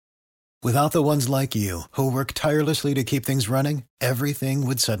Without the ones like you, who work tirelessly to keep things running, everything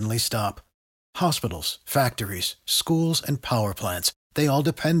would suddenly stop. Hospitals, factories, schools, and power plants, they all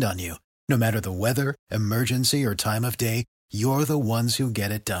depend on you. No matter the weather, emergency, or time of day, you're the ones who get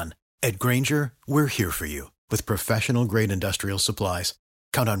it done. At Grainger, we're here for you with professional-grade industrial supplies.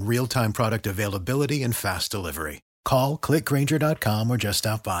 Count on real-time product availability and fast delivery. Call, clickgrainger.com, or just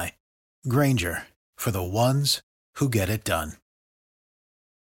stop by. Grainger, for the ones who get it done.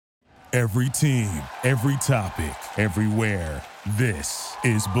 Every team, every topic, everywhere. This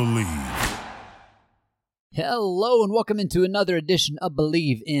is Believe. Hello and welcome into another edition of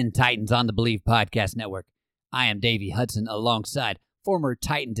Believe in Titans on the Believe Podcast Network. I am Davey Hudson alongside former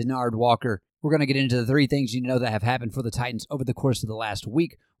Titan Denard Walker. We're going to get into the three things you know that have happened for the Titans over the course of the last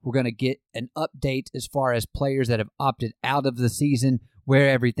week. We're going to get an update as far as players that have opted out of the season, where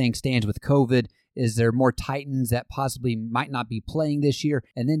everything stands with COVID. Is there more Titans that possibly might not be playing this year?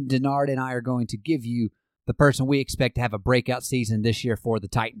 And then Denard and I are going to give you the person we expect to have a breakout season this year for the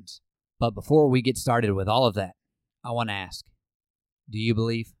Titans. But before we get started with all of that, I want to ask, do you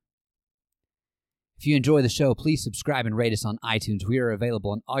believe? If you enjoy the show, please subscribe and rate us on iTunes. We are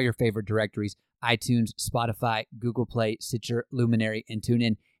available in all your favorite directories: iTunes, Spotify, Google Play, Stitcher, Luminary, and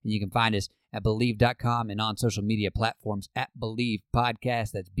TuneIn. And you can find us at Believe.com and on social media platforms at Believe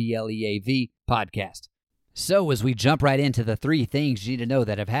Podcast. That's BLEAV Podcast. So as we jump right into the three things you need to know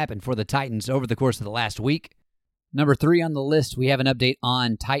that have happened for the Titans over the course of the last week. Number 3 on the list, we have an update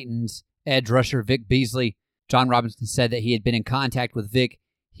on Titans edge rusher Vic Beasley. John Robinson said that he had been in contact with Vic.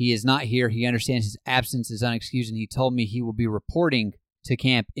 He is not here. He understands his absence is unexcused, and he told me he will be reporting to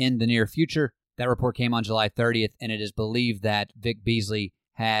camp in the near future. That report came on July 30th, and it is believed that Vic Beasley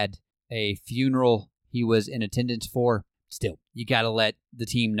had a funeral he was in attendance for. Still, you got to let the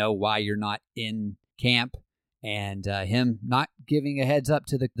team know why you're not in camp, and him not giving a heads up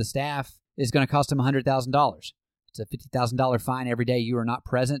to the staff is going to cost him $100,000. It's a $50,000 fine every day you are not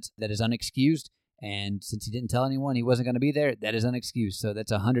present. That is unexcused, and since he didn't tell anyone he wasn't going to be there, that is unexcused. So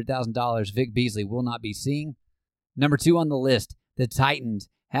that's $100,000 Vic Beasley will not be seeing. Number 2 on the list, the Titans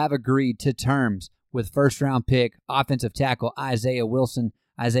have agreed to terms with first-round pick offensive tackle Isaiah Wilson.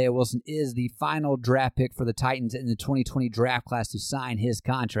 Isaiah Wilson is the final draft pick for the Titans in the 2020 draft class to sign his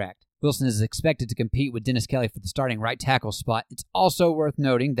contract. Wilson is expected to compete with Dennis Kelly for the starting right tackle spot. It's also worth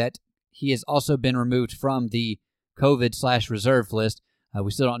noting that he has also been removed from the COVID/reserve list.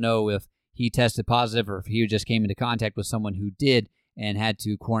 We still don't know if he tested positive or if he just came into contact with someone who did and had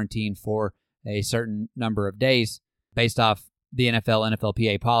to quarantine for a certain number of days. Based off the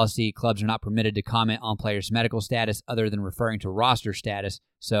NFLPA policy, clubs are not permitted to comment on players' medical status other than referring to roster status.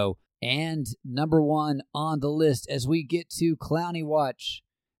 So, and number 1 on the list as we get to Clowney Watch.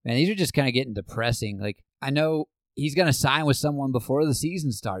 Man, these are just kind of getting depressing. Like, I know he's going to sign with someone before the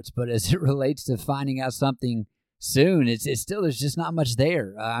season starts, but as it relates to finding out something soon, it's still, there's just not much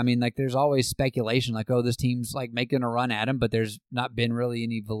there. I mean, like, there's always speculation, like, oh, this team's like making a run at him, but there's not been really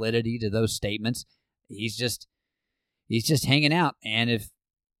any validity to those statements. He's just hanging out, and if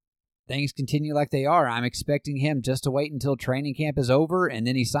things continue like they are, I'm expecting him just to wait until training camp is over, and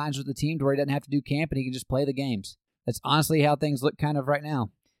then he signs with the team to where he doesn't have to do camp and he can just play the games. That's honestly how things look kind of right now.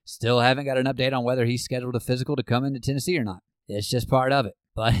 Still haven't got an update on whether he's scheduled a physical to come into Tennessee or not. It's just part of it.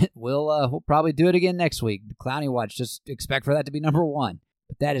 But we'll probably do it again next week. The Clowney Watch, just expect for that to be number 1.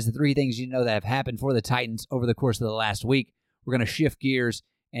 But that is the three things you know that have happened for the Titans over the course of the last week. We're going to shift gears,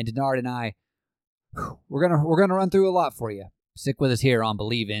 and Denard and I, we're gonna run through a lot for you. Stick with us here on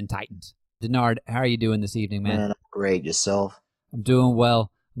Believe in Titans. Denard, how are you doing this evening, man? I'm great. Yourself? I'm doing well.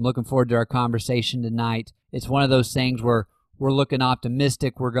 I'm looking forward to our conversation tonight. It's one of those things where we're looking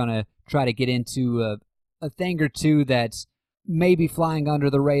optimistic. We're going to try to get into a thing or two that's maybe flying under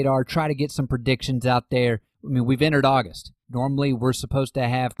the radar, try to get some predictions out there. I mean, we've entered August. Normally, we're supposed to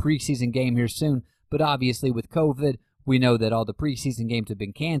have preseason game here soon, but obviously with COVID, we know that all the preseason games have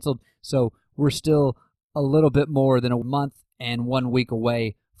been canceled, so we're still a little bit more than a month and 1 week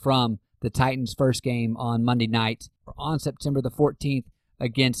away from the Titans' first game on Monday night on September the 14th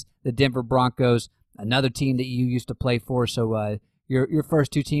against the Denver Broncos, another team that you used to play for. So your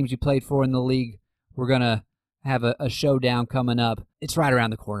first 2 teams you played for in the league, we're going to have a showdown coming up. It's right around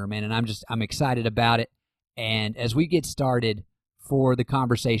the corner, man, and I'm excited about it. And as we get started for the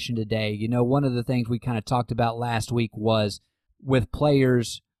conversation today, you know, one of the things we kind of talked about last week was with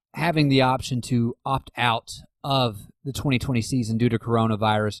players having the option to opt out of the 2020 season due to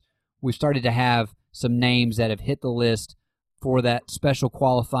coronavirus. We've started to have some names that have hit the list for that special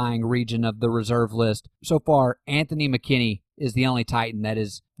qualifying region of the reserve list. So far, Anthony McKinney is the only Titan that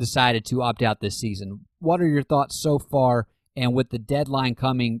has decided to opt out this season. What are your thoughts so far, And with the deadline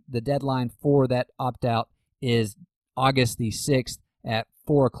coming, the deadline for that opt-out is August the 6th at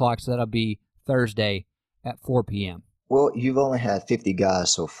 4 o'clock, so that'll be Thursday at 4 p.m. Well, you've only had 50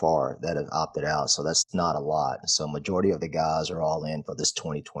 guys so far that have opted out, so that's not a lot. So majority of the guys are all in for this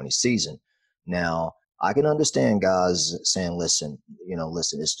 2020 season. Now, I can understand guys saying, listen,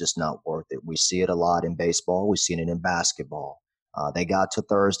 it's just not worth it. We see it a lot in baseball. We've seen it in basketball. They got to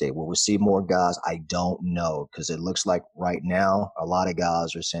Thursday. Will we see more guys? I don't know, because it looks like right now a lot of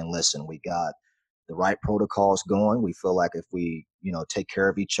guys are saying, listen, we got the right protocols going. We feel like if we, take care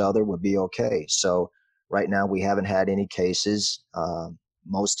of each other, we'll be okay. So right now we haven't had any cases.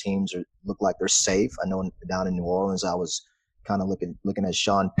 Most teams look like they're safe. I know down in New Orleans, I was kind of looking at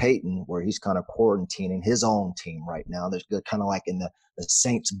Sean Payton, where he's kind of quarantining his own team right now. They're kind of like in the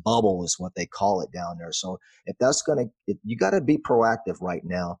Saints bubble is what they call it down there. So if you got to be proactive right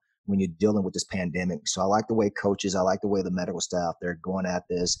now when you're dealing with this pandemic. So I like the way coaches, I like the way the medical staff, they're going at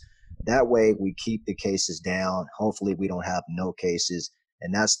this. That way we keep the cases down. Hopefully we don't have no cases.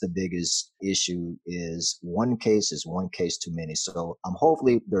 And that's the biggest issue, is one case is one case too many. So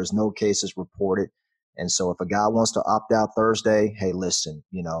hopefully there's no cases reported. And so if a guy wants to opt out Thursday, hey, listen,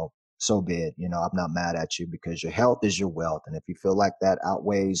 so be it. I'm not mad at you, because your health is your wealth. And if you feel like that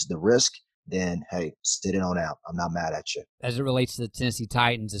outweighs the risk, then, hey, sit it on out. I'm not mad at you. As it relates to the Tennessee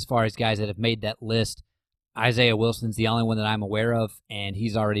Titans, as far as guys that have made that list, Isaiah Wilson's the only one that I'm aware of, and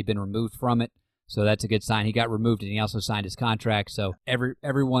he's already been removed from it. So that's a good sign. He got removed, and he also signed his contract. So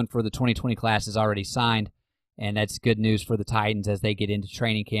everyone for the 2020 class is already signed, and that's good news for the Titans as they get into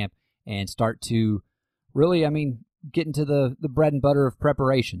training camp and start to really, get into the bread and butter of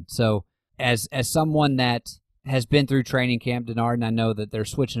preparation. So as someone that has been through training camp, Denard, and I know that they're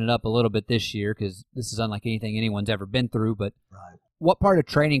switching it up a little bit this year because this is unlike anything anyone's ever been through, but Right. What part of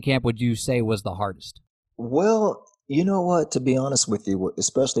training camp would you say was the hardest? Well, you know what, to be honest with you,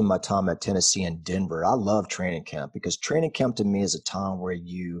 especially my time at Tennessee and Denver, I love training camp, because training camp to me is a time where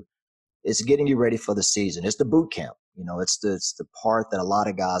it's getting you ready for the season. It's the boot camp. It's the part that a lot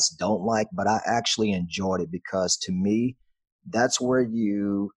of guys don't like, but I actually enjoyed it, because to me, that's where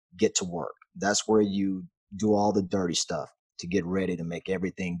you get to work. That's where you do all the dirty stuff to get ready to make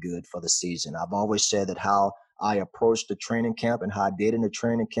everything good for the season. I've always said that how I approach the training camp and how I did in the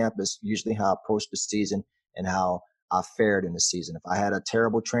training camp is usually how I approach the season and how I fared in the season. If I had a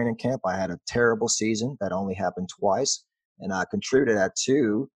terrible training camp, I had a terrible season. That only happened twice. And I contributed that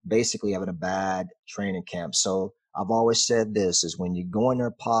to basically having a bad training camp. So I've always said this is when you go in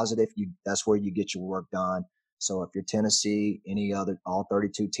there positive, that's where you get your work done. So if you're Tennessee, all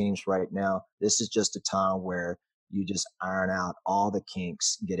 32 teams right now, this is just a time where you just iron out all the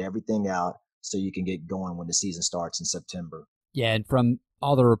kinks, get everything out so you can get going when the season starts in September. Yeah, and from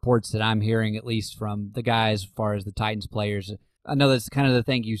all the reports that I'm hearing, at least from the guys as far as the Titans players, I know that's kind of the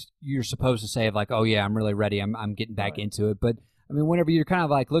thing you're supposed to say of like, oh yeah, I'm really ready, I'm getting back into it. But whenever you're kind of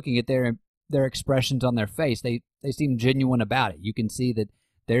like looking at their expressions on their face, they seem genuine about it. You can see that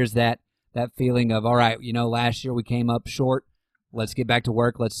there's that feeling of, all right, last year we came up short. Let's get back to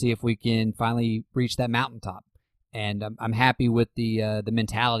work. Let's see if we can finally reach that mountaintop. And I'm happy with the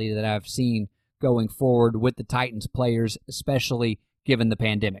mentality that I've seen going forward with the Titans players, especially given the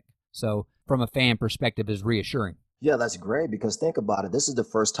pandemic. So from a fan perspective, is reassuring. Yeah, that's great, because think about it. This is the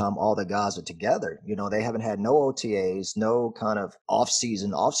first time all the guys are together. They haven't had no OTAs, no kind of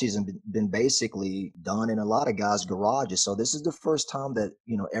off-season. Off-season been basically done in a lot of guys' garages. So this is the first time that,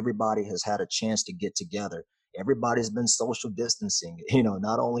 everybody has had a chance to get together. Everybody's been social distancing,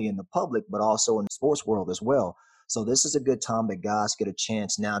 not only in the public, but also in the sports world as well. So this is a good time that guys get a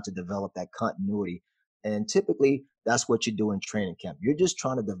chance now to develop that continuity. And typically, that's what you do in training camp. You're just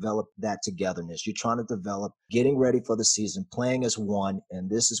trying to develop that togetherness. You're trying to develop getting ready for the season, playing as one. And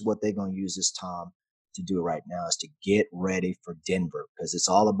this is what they're going to use this time to do right now, is to get ready for Denver, because it's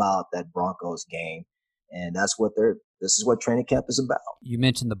all about that Broncos game. And this is what training camp is about. You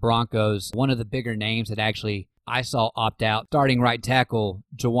mentioned the Broncos. One of the bigger names that actually I saw opt out, starting right tackle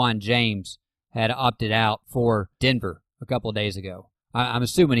Jawan James, had opted out for Denver a couple of days ago. I'm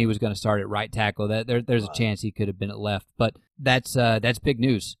assuming he was going to start at right tackle. There's a chance he could have been at left, but that's big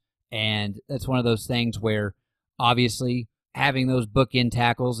news, and that's one of those things where obviously having those bookend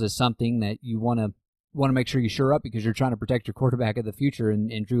tackles is something that you want to make sure you shore up, because you're trying to protect your quarterback of the future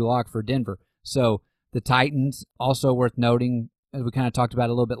in Drew Lock for Denver. So the Titans, also worth noting, as we kind of talked about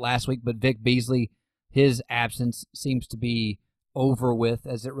a little bit last week, but Vic Beasley, his absence seems to be over with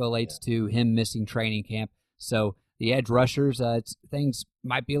as it relates to him missing training camp. So the edge rushers, things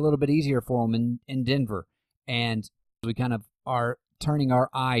might be a little bit easier for them in Denver. And we kind of are turning our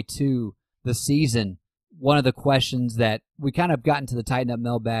eye to the season. one of the questions that we kind of gotten to the Tighten Up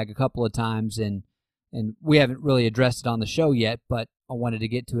mailbag a couple of times, and we haven't really addressed it on the show yet, but I wanted to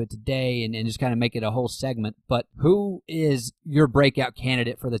get to it today and just kind of make it a whole segment. But who is your breakout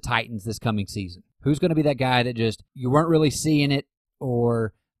candidate for the Titans this coming season? Who's going to be that guy that just you weren't really seeing it,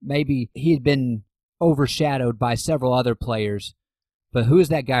 or maybe he had been overshadowed by several other players, but who is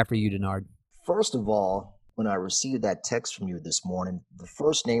that guy for you, Denard? First of all, when I received that text from you this morning, the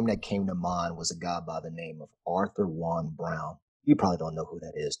first name that came to mind was a guy by the name of Arthur Juan Brown. You probably don't know who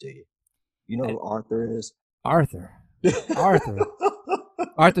that is, do you? You know who Arthur is?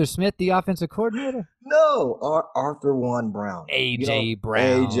 Arthur Smith, the offensive coordinator? No, Arthur Juan Brown. A.J.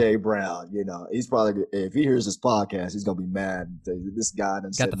 Brown. A.J. Brown. He's probably, if he hears this podcast, he's going to be mad. This guy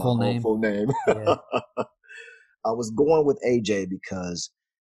done said my whole full name. Yeah. I was going with A.J. because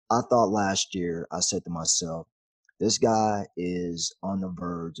I thought last year, I said to myself, this guy is on the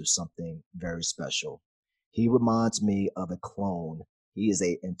verge of something very special. He reminds me of a clone. He is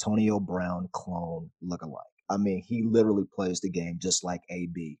a Antonio Brown clone lookalike. I mean, he literally plays the game just like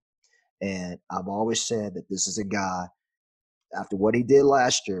AB. And I've always said that this is a guy, after what he did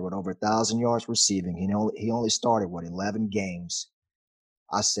last year with over 1,000 yards receiving, he only started, 11 games.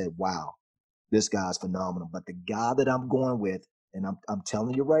 I said, wow, this guy's phenomenal. But the guy that I'm going with, and I'm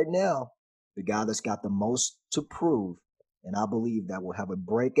telling you right now, the guy that's got the most to prove, and I believe that will have a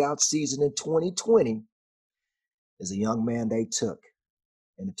breakout season in 2020, is a young man they took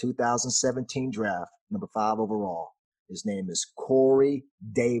in the 2017 draft, number 5 overall. His name is Corey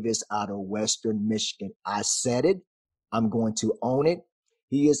Davis out of Western Michigan. I said it. I'm going to own it.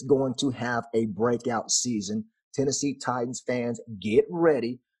 He is going to have a breakout season. Tennessee Titans fans, get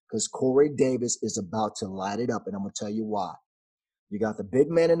ready, because Corey Davis is about to light it up, and I'm going to tell you why. You got the big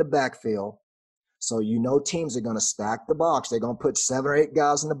man in the backfield, so teams are going to stack the box. They're going to put 7 or 8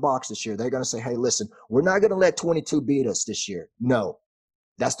 guys in the box this year. They're going to say, hey, listen, we're not going to let 22 beat us this year. No.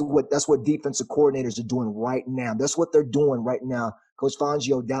 That's what defensive coordinators are doing right now. That's what they're doing right now. Coach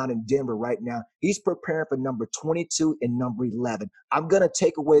Fangio down in Denver right now, he's preparing for number 22 and number 11. I'm going to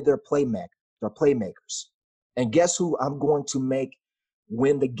take away their playmakers. And guess who I'm going to make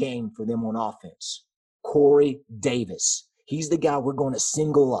win the game for them on offense? Corey Davis. He's the guy we're going to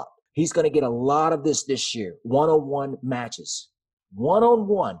single up. He's going to get a lot of this year, one-on-one matches,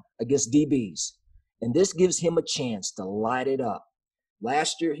 one-on-one against DBs. And this gives him a chance to light it up.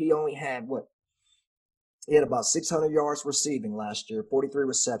 Last year, he only had He had about 600 yards receiving last year, 43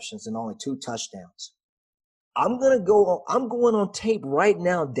 receptions, and only 2 touchdowns. I'm going on tape right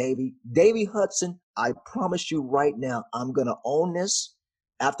now, Davey Hudson, I promise you right now, I'm going to own this.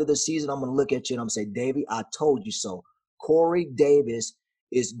 After the season, I'm going to look at you and I'm going to say, Davey, I told you so. Corey Davis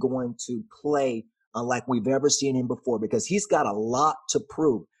is going to play unlike we've ever seen him before because he's got a lot to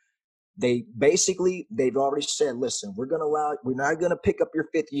prove. They've already said, listen, we're not going to pick up your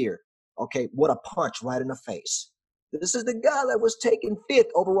 5th year. Okay, what a punch right in the face. This is the guy that was taken 5th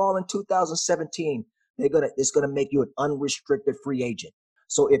overall in 2017. It's going to make you an unrestricted free agent.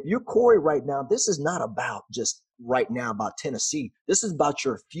 So if you're Corey right now, this is not about just right now about Tennessee. This is about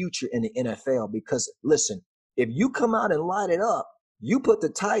your future in the NFL because, listen, if you come out and light it up, you put the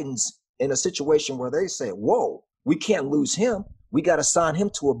Titans in a situation where they say, whoa, we can't lose him. We got to sign him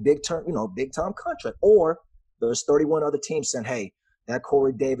to a big-time contract. Or there's 31 other teams saying, hey, that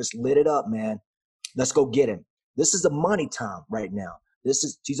Corey Davis lit it up, man. Let's go get him. This is a money time right now.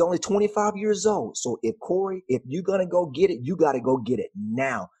 He's only 25 years old. So if you're going to go get it, you got to go get it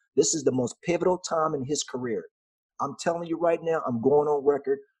now. This is the most pivotal time in his career. I'm telling you right now, I'm going on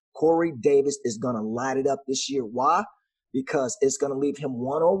record. Corey Davis is going to light it up this year. Why? Because it's going to leave him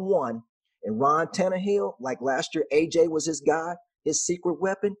one-on-one. And Ryan Tannehill, like last year, AJ was his guy, his secret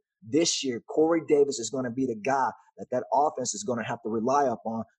weapon. This year, Corey Davis is going to be the guy that offense is going to have to rely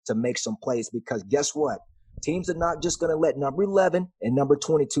upon to make some plays because guess what? Teams are not just going to let number 11 and number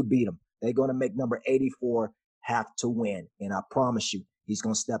 22 beat them. They're going to make number 84 have to win. And I promise you, he's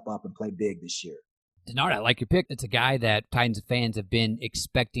going to step up and play big this year. Denard, I like your pick. It's a guy that Titans fans have been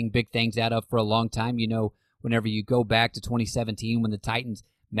expecting big things out of for a long time. You know, whenever you go back to 2017 when the Titans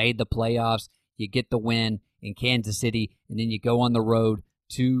made the playoffs, you get the win in Kansas City, and then you go on the road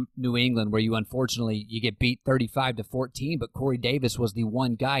to New England where you get beat 35-14, but Corey Davis was the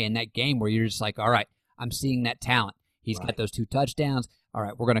one guy in that game where you're just like, all right, I'm seeing that talent. He's got those 2 touchdowns. All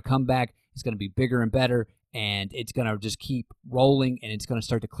right, we're going to come back. It's going to be bigger and better, and it's going to just keep rolling, and it's going to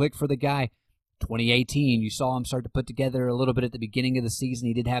start to click for the guy. 2018, you saw him start to put together a little bit at the beginning of the season.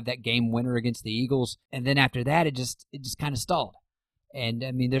 He did have that game winner against the Eagles, and then after that, it just kind of stalled. And,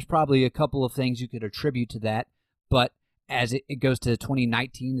 I mean, there's probably a couple of things you could attribute to that, but as it goes to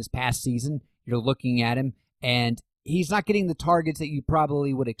 2019, this past season, you're looking at him, and he's not getting the targets that you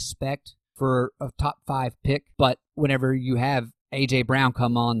probably would expect for a top 5 pick. But whenever you have A.J. Brown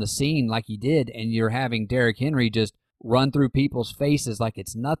come on the scene like he did, and you're having Derrick Henry just run through people's faces like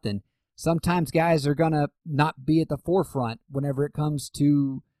it's nothing, sometimes guys are going to not be at the forefront whenever it comes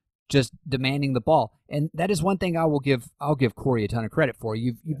to just demanding the ball. And that is one thing I'll give Corey a ton of credit for.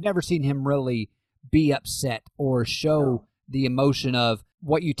 You've never seen him really be upset or show the emotion of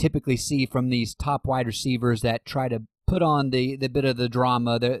what you typically see from these top wide receivers that try to put on the bit of the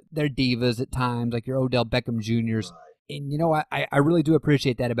drama. They're divas at times, like your Odell Beckham Jr.'s. And, I really do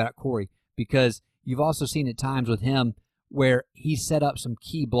appreciate that about Corey, because you've also seen at times with him where he set up some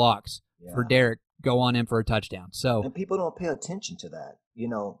key blocks for Derrick go on in for a touchdown. So, and people don't pay attention to that.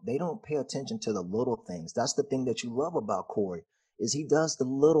 They don't pay attention to the little things. That's the thing that you love about Corey, is he does the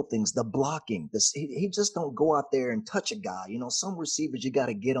little things, the blocking. He just don't go out there and touch a guy. Some receivers, you got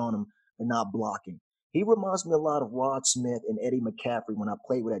to get on them for not blocking. He reminds me a lot of Rod Smith and Eddie McCaffrey when I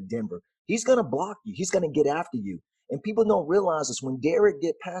played with at Denver. He's going to block you. He's going to get after you. And people don't realize this. When Derrick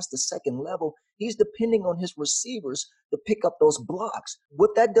get past the second level, he's depending on his receivers to pick up those blocks.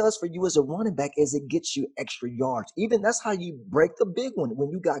 What that does for you as a running back is it gets you extra yards. Even that's how you break the big one,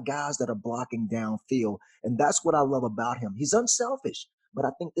 when you got guys that are blocking downfield. And that's what I love about him. He's unselfish. But I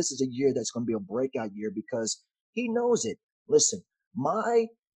think this is a year that's going to be a breakout year because he knows it. Listen, my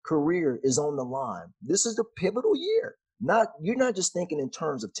career is on the line. This is the pivotal year. You're not just thinking in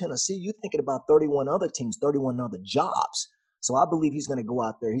terms of Tennessee. You're thinking about 31 other teams, 31 other jobs. So I believe he's going to go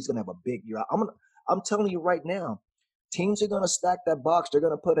out there. He's going to have a big year. I'm telling you right now, teams are going to stack that box. They're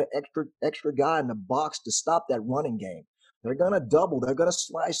going to put an extra guy in the box to stop that running game. They're going to double. They're going to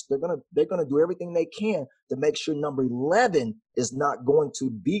slice. They're going to do everything they can to make sure number 11 is not going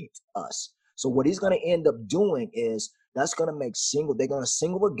to beat us. So what he's going to end up doing is they're going to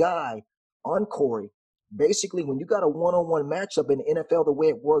single a guy on Corey. Basically, when you got a one-on-one matchup in the NFL, the way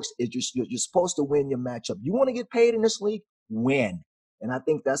it works is you're supposed to win your matchup. You want to get paid in this league? Win. And I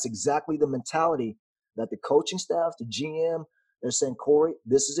think that's exactly the mentality that the coaching staff, the GM, they're saying, Corey,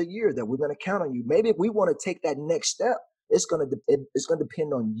 this is a year that we're going to count on you. Maybe if we want to take that next step, it's going to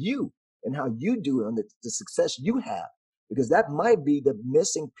depend on you and how you do it, on the success you have. Because that might be the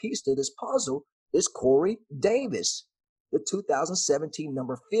missing piece to this puzzle is Corey Davis, the 2017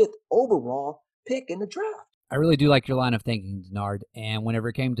 number 5th overall pick in the draft. I really do like your line of thinking, Denard. And whenever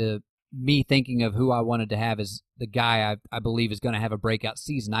it came to me thinking of who I wanted to have as the guy I believe is going to have a breakout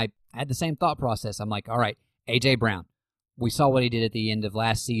season, I had the same thought process. I'm like, all right, A.J. Brown. We saw what he did at the end of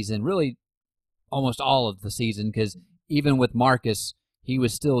last season, really almost all of the season, because even with Marcus, he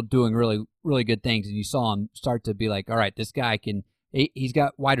was still doing really, really good things. And you saw him start to be like, all right, this guy he's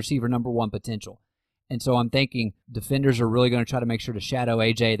got wide receiver number 1 potential. And so I'm thinking defenders are really going to try to make sure to shadow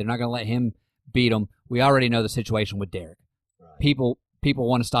A.J. They're not going to let him beat him. We already know the situation with Derrick. Right. People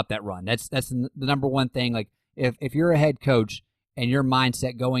want to stop that run. That's the number one thing. Like if you're a head coach and your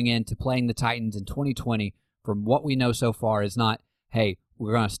mindset going into playing the Titans in 2020, from what we know so far, is not, hey,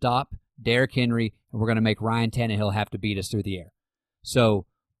 we're going to stop Derrick Henry and we're going to make Ryan Tannehill have to beat us through the air. So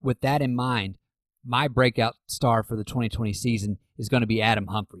with that in mind, my breakout star for the 2020 season is going to be Adam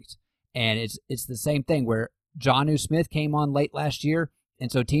Humphries. And it's the same thing where Jonnu Smith came on late last year.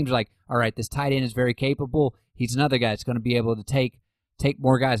 And so teams are like, all right, this tight end is very capable. He's another guy that's going to be able to take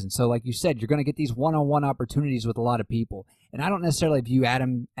more guys. And so, like you said, you're going to get these one-on-one opportunities with a lot of people. And I don't necessarily view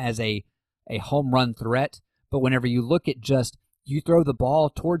Adam as a home run threat, but whenever you look at just you throw the ball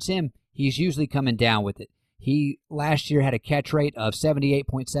towards him, he's usually coming down with it. He last year had a catch rate of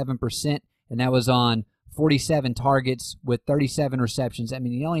 78.7%, and that was on 47 targets with 37 receptions. I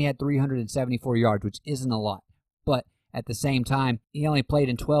mean, he only had 374 yards, which isn't a lot. But at the same time, he only played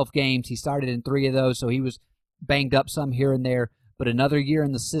in 12 games. He started in 3 of those, so he was banged up some here and there. But another year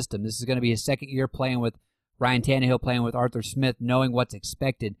in the system. This is going to be his second year playing with Ryan Tannehill, playing with Arthur Smith, knowing what's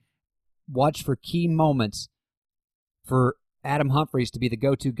expected. Watch for key moments for Adam Humphries to be the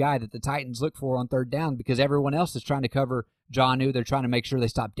go-to guy that the Titans look for on third down, because everyone else is trying to cover Jonnu. They're trying to make sure they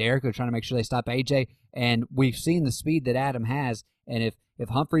stop Derrick. They're trying to make sure they stop A.J. And we've seen the speed that Adam has. And if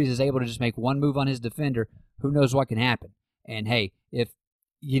Humphries is able to just make one move on his defender, who knows what can happen. And, hey, if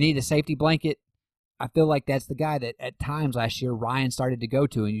you need a safety blanket, I feel like that's the guy that at times last year Ryan started to go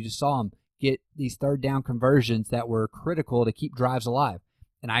to, and you just saw him get these third down conversions that were critical to keep drives alive.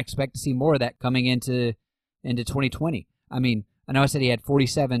 And I expect to see more of that coming into 2020. I mean, I know I said he had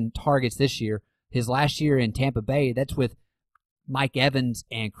 47 targets this year. His last year in Tampa Bay, that's with Mike Evans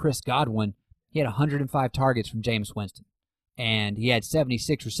and Chris Godwin. He had 105 targets from Jameis Winston. And he had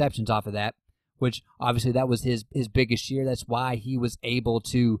 76 receptions off of that, which obviously that was his biggest year. That's why he was able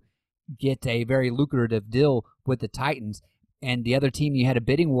to get a very lucrative deal with the Titans, and the other team you had a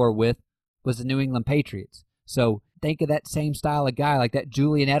bidding war with was the New England Patriots. So think of that same style of guy, like that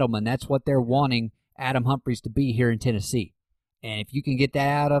Julian Edelman. That's what they're wanting Adam Humphries to be here in Tennessee. And if you can get that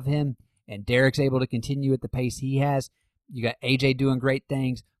out of him, and Derek's able to continue at the pace he has, you got AJ doing great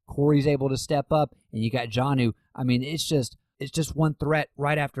things, Corey's able to step up, and you got Jonnu. I mean, it's just one threat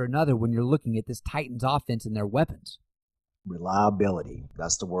right after another when you're looking at this Titans offense and their weapons. Reliability.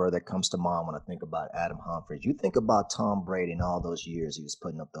 That's the word that comes to mind when I think about Adam Humphries. You think about Tom Brady and all those years he was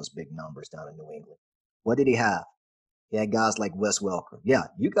putting up those big numbers down in New England. What did he have? He had guys like Wes Welker. Yeah,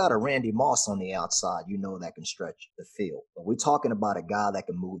 you got a Randy Moss on the outside, that can stretch the field. But we're talking about a guy that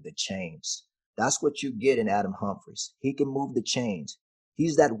can move the chains. That's what you get in Adam Humphries. He can move the chains.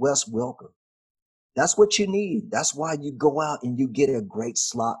 He's that Wes Welker. That's what you need. That's why you go out and you get a great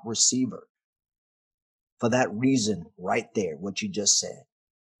slot receiver. For that reason right there, what you just said.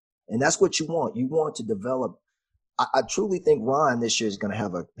 And that's what you want. You want to develop. I truly think Ryan this year is going to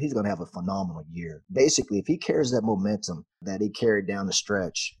have a phenomenal year. Basically, if he carries that momentum that he carried down the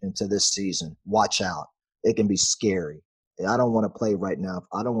stretch into this season, watch out. It can be scary. I don't want to play right now.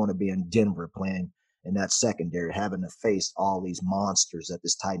 I don't want to be in Denver playing in that secondary, having to face all these monsters that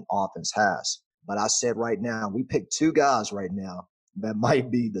this Titan offense has. But I said right now, we picked two guys right now that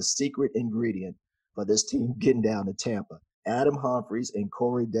might be the secret ingredient for this team getting down to Tampa. Adam Humphries and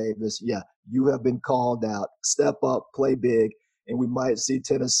Corey Davis. Yeah, you have been called out. Step up, play big, and we might see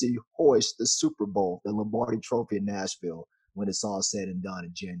Tennessee hoist the Super Bowl, the Lombardi Trophy in Nashville when it's all said and done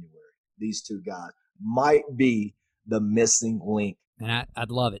in January. These two guys might be the missing link. And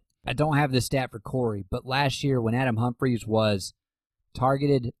I'd love it. I don't have this stat for Corey, but last year when Adam Humphries was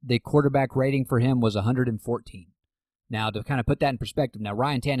targeted, the quarterback rating for him was 114. Now, to kind of put that in perspective,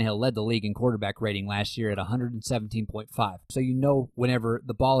 Ryan Tannehill led the league in quarterback rating last year at 117.5. So whenever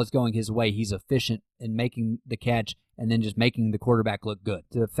the ball is going his way, he's efficient in making the catch and then just making the quarterback look good.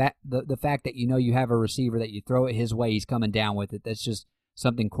 The fact that you have a receiver that you throw it his way, he's coming down with it, that's just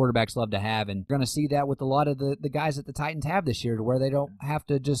something quarterbacks love to have. And you're going to see that with a lot of the guys that the Titans have this year, to where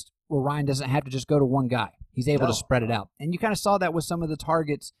Ryan doesn't have to just go to one guy. He's able to spread it out. And you kind of saw that with some of the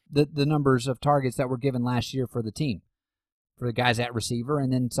targets, the numbers of targets that were given last year for the team, for the guys at receiver,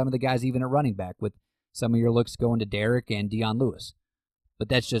 and then some of the guys even at running back, with some of your looks going to Derek and Dion Lewis. But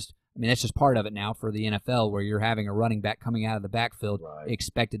that's just part of it now for the NFL, where you're having a running back coming out of the backfield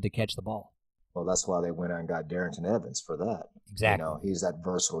expected to catch the ball. Well, that's why they went out and got Darrington Evans for that. Exactly. He's that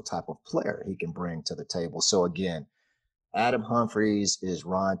versatile type of player he can bring to the table. So again, Adam Humphries is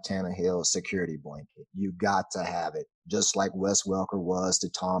Ryan Tannehill's security blanket. You got to have it, just like Wes Welker was to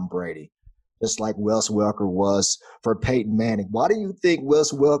Tom Brady, just like Wes Welker was for Peyton Manning. Why do you think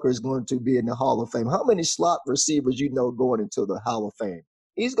Wes Welker is going to be in the Hall of Fame? How many slot receivers going into the Hall of Fame?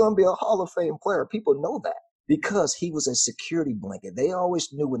 He's going to be a Hall of Fame player. People know that because he was a security blanket. They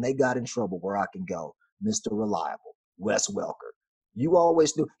always knew when they got in trouble where I can go. Mr. Reliable, Wes Welker. You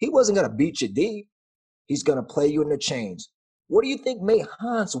always knew he wasn't going to beat you deep. He's going to play you in the chains. What do you think made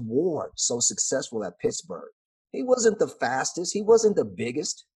Hines Ward so successful at Pittsburgh? He wasn't the fastest. He wasn't the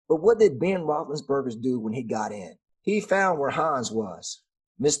biggest. But what did Ben Roethlisberger do when he got in? He found where Hines was.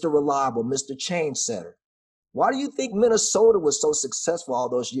 Mr. Reliable, Mr. Chain Setter. Why do you think Minnesota was so successful all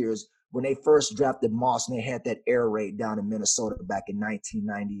those years when they first drafted Moss and they had that air raid down in Minnesota back in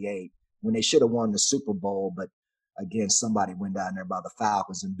 1998 when they should have won the Super Bowl, but again, somebody went down there by the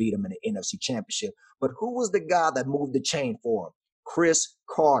Falcons and beat them in the NFC Championship. But who was the guy that moved the chain for him? Chris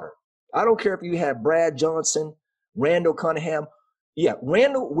Carter. I don't care if you had Brad Johnson, Randall Cunningham. Yeah,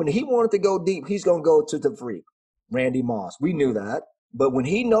 Randall, when he wanted to go deep, he's going to go to the freak, Randy Moss. We knew that. But when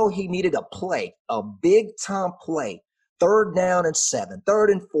he needed a play, a big-time play, 3rd down and 7,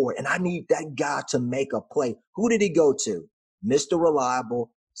 3rd and 4, and I need that guy to make a play, who did he go to? Mr.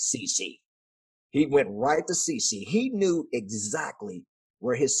 Reliable, CC. He went right to CC. He knew exactly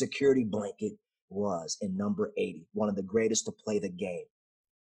where his security blanket was in number 80, one of the greatest to play the game.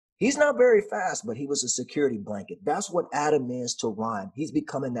 He's not very fast, but he was a security blanket. That's what Adam is to Ryan. He's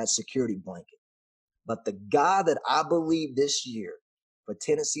becoming that security blanket. But the guy that I believe this year for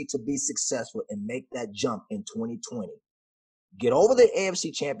Tennessee to be successful and make that jump in 2020, get over the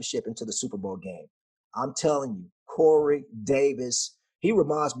AFC Championship into the Super Bowl game, I'm telling you, Corey Davis, he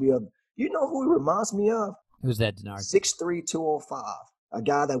reminds me of, you know who he reminds me of? Who's that, Denard? 6'3", 205. A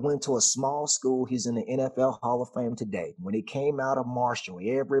guy that went to a small school. He's in the NFL Hall of Fame today. When he came out of Marshall,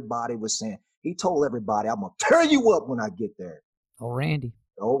 everybody was saying, he told everybody, I'm going to tear you up when I get there. Oh, Randy.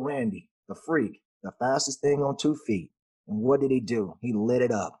 Oh, Randy, the freak, the fastest thing on 2 feet. And what did he do? He lit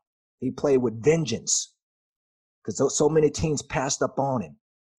it up. He played with vengeance because so many teams passed up on him.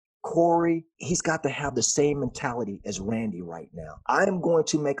 Corey, he's got to have the same mentality as Randy right now. I am going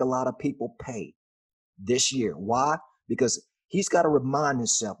to make a lot of people pay this year. Why? Because he's got to remind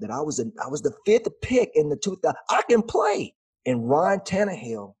himself that I was the 5th pick in the 2000. I can play. And Ryan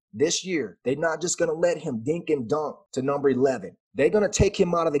Tannehill this year, they're not just going to let him dink and dunk to number 11. They're going to take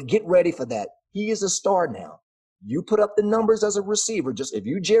him out of the get ready for that. He is a star now. You put up the numbers as a receiver. Just if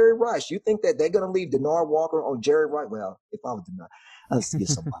you Jerry Rice, you think that they're going to leave Denard Walker on Jerry Rice? Well, if I was Denard, let's get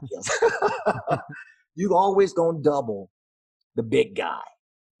somebody else. You always going to double the big guy,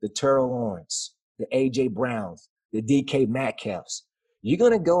 the Terrell Lawrence, the A.J. Browns, the D.K. Metcalfs. You're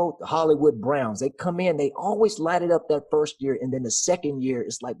going to go the Hollywood Browns. They come in, they always light it up that first year, and then the second year,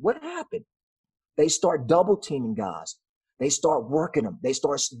 it's like, what happened? They start double teaming guys. They start working them. They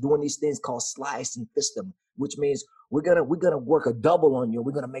start doing these things called slice and fist them, which means we're gonna work a double on you.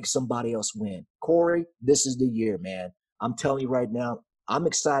 We're gonna make somebody else win. Corey, this is the year, man. I'm telling you right now, I'm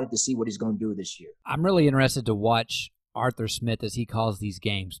excited to see what he's gonna do this year. I'm really interested to watch Arthur Smith as he calls these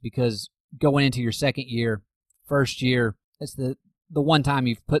games, because going into your second year, first year, it's the one time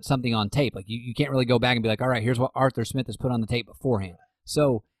you've put something on tape. Like you can't really go back and be like, all right, here's what Arthur Smith has put on the tape beforehand.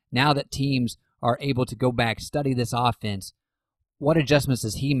 So now that teams are able to go back, study this offense, what adjustments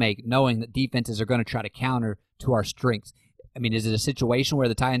does he make, knowing that defenses are going to try to counter to our strengths? I mean, is it a situation where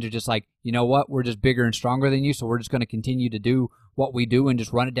the Titans are just like, you know what, we're just bigger and stronger than you, so we're just going to continue to do what we do and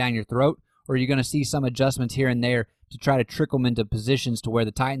just run it down your throat? Or are you going to see some adjustments here and there to try to trickle them into positions to where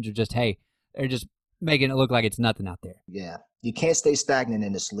the Titans are just, hey, they're just making it look like it's nothing out there? Yeah. You can't stay stagnant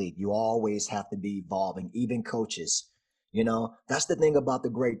in this league. You always have to be evolving, even coaches. You know, that's the thing about the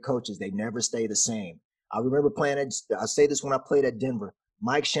great coaches. They never stay the same. I remember I say this when I played at Denver.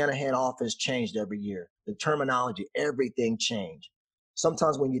 Mike Shanahan offense changed every year. The terminology, everything changed.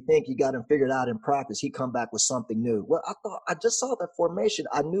 Sometimes when you think you got him figured out in practice, he come back with something new. Well, I just saw that formation.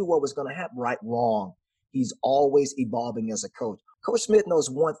 I knew what was going to happen. Right, wrong. He's always evolving as a coach. Coach Smith knows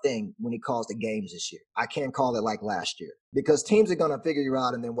one thing when he calls the games this year. I can't call it like last year, because teams are going to figure you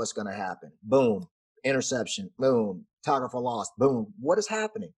out, and then what's going to happen? Boom, interception. Boom, tackle for loss. Boom. What is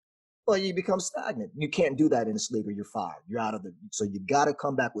happening? Well, you become stagnant. You can't do that in this league, or you're fired. You're out of the. So you got to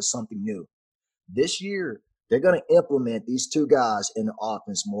come back with something new. This year, they're going to implement these two guys in the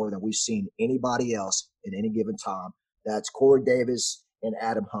offense more than we've seen anybody else in any given time. That's Corey Davis and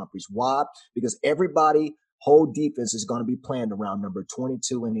Adam Humphries. Why? Because everybody, whole defense is going to be planned around number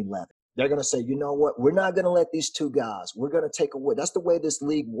 22 and 11. They're going to say, you know what? We're not going to let these two guys. We're going to take away. That's the way this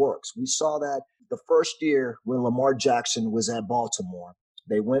league works. We saw that the first year when Lamar Jackson was at Baltimore.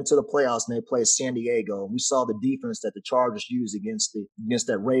 They went to the playoffs and they played San Diego. And we saw the defense that the Chargers used against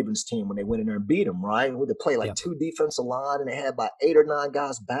that Ravens team when they went in there and beat them, right? They played like two defensive line, and they had about 8 or 9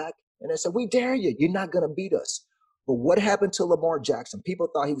 guys back. And they said, we dare you. You're not going to beat us. But what happened to Lamar Jackson? People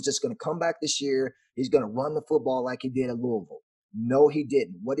thought he was just going to come back this year. He's going to run the football like he did at Louisville. No, he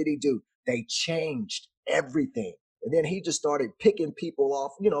didn't. What did he do? They changed everything. And then he just started picking people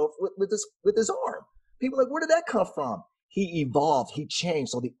off, with his arm. People are like, where did that come from? He evolved. He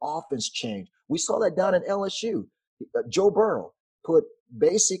changed. So the offense changed. We saw that down in LSU. Joe Burrow put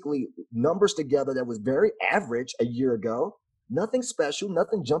basically numbers together that was very average a year ago. Nothing special.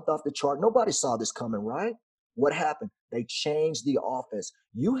 Nothing jumped off the chart. Nobody saw this coming, right? What happened? They changed the offense.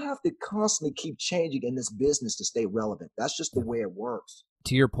 You have to constantly keep changing in this business to stay relevant. That's just the way it works.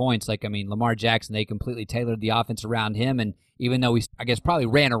 To your points, Lamar Jackson, they completely tailored the offense around him. And even though I guess probably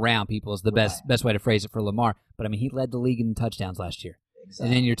ran around people is the best way to phrase it for Lamar. But, he led the league in touchdowns last year. Exactly.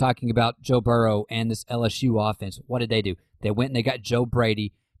 And then you're talking about Joe Burrow and this LSU offense. What did they do? They went and they got Joe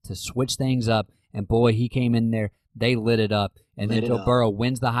Brady to switch things up. And, boy, he came in there. They lit it up. And then Joe Burrow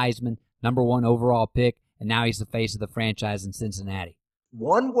wins the Heisman, #1 overall pick. And now he's the face of the franchise in Cincinnati.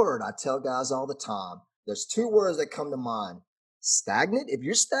 One word I tell guys all the time. There's 2 words that come to mind. Stagnant. If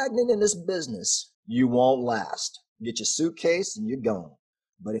you're stagnant in this business, you won't last. Get your suitcase and you're gone.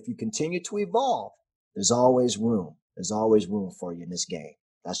 But if you continue to evolve, there's always room. There's always room for you in this game.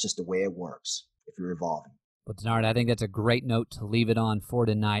 That's just the way it works if you're evolving. Well, Denard, I think that's a great note to leave it on for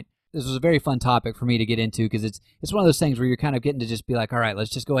tonight. This was a very fun topic for me to get into, because it's one of those things where you're kind of getting to just be like, all right, let's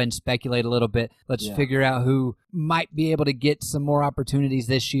just go ahead and speculate a little bit. Let's figure out who might be able to get some more opportunities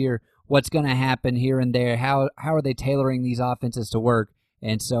this year. What's going to happen here and there? How are they tailoring these offenses to work?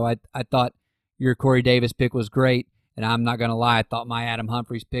 And so I thought your Corey Davis pick was great, and I'm not going to lie, I thought my Adam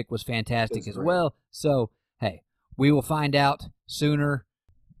Humphries pick was fantastic as well. So, hey, we will find out sooner.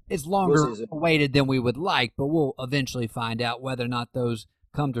 It's longer awaited than we would like, but we'll eventually find out whether or not those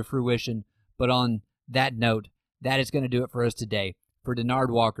come to fruition. But on that note, that is going to do it for us today. For Denard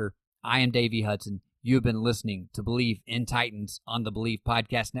Walker, I am Davey Hudson. You have been listening to Believe in Titans on the Believe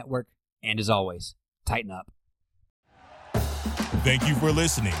Podcast Network. And as always, tighten up. Thank you for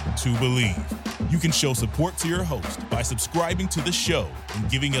listening to Believe. You can show support to your host by subscribing to the show and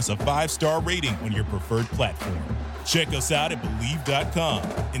giving us a 5-star rating on your preferred platform. Check us out at Believe.com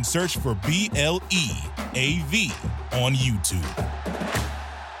and search for BLEAV on YouTube.